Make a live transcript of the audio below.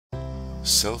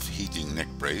self-heating neck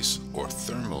brace or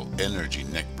thermal energy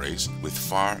neck brace with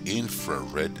far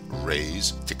infrared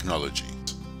rays technology.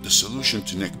 The solution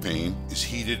to neck pain is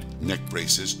heated neck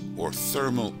braces or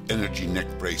thermal energy neck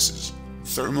braces.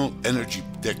 Thermal energy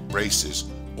neck braces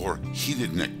or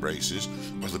heated neck braces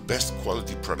are the best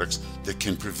quality products that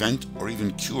can prevent or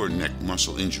even cure neck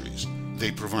muscle injuries.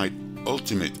 They provide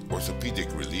ultimate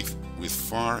orthopedic relief with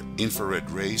far infrared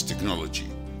rays technology.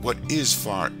 What is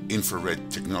far infrared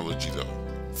technology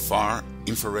though? Far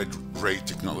infrared ray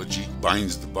technology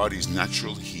binds the body's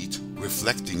natural heat,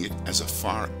 reflecting it as a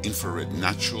far infrared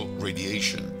natural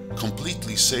radiation,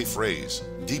 completely safe rays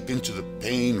deep into the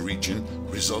pain region,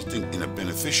 resulting in a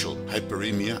beneficial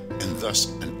hyperemia and thus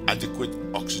an adequate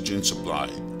oxygen supply,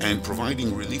 and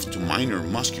providing relief to minor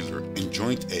muscular and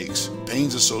joint aches,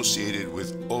 pains associated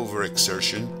with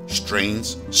overexertion,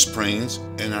 strains, sprains,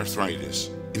 and arthritis.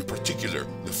 In particular,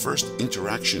 the first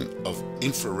interaction of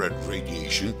infrared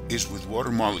radiation is with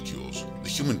water molecules. The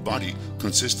human body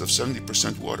consists of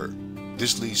 70% water.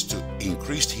 This leads to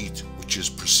increased heat, which is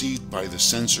perceived by the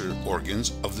sensor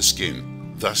organs of the skin.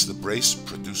 Thus, the brace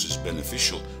produces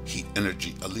beneficial heat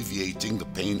energy, alleviating the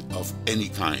pain of any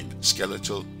kind,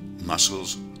 skeletal,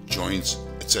 muscles, joints,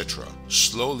 etc.,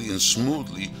 slowly and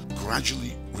smoothly,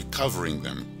 gradually recovering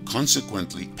them.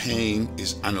 Consequently, pain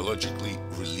is analogically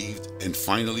relieved and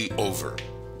finally over.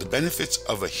 The benefits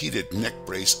of a heated neck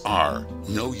brace are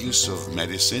no use of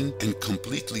medicine and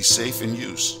completely safe in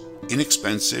use,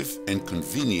 inexpensive and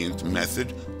convenient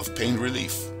method of pain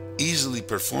relief, easily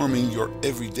performing your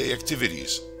everyday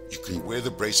activities. You can wear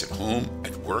the brace at home,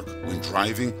 at work, when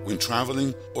driving, when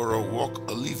traveling, or a walk,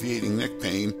 alleviating neck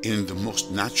pain in the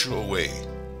most natural way.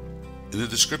 In the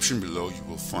description below, you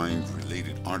will find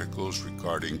related articles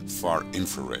regarding far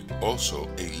infrared, also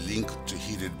a link to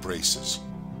heated braces.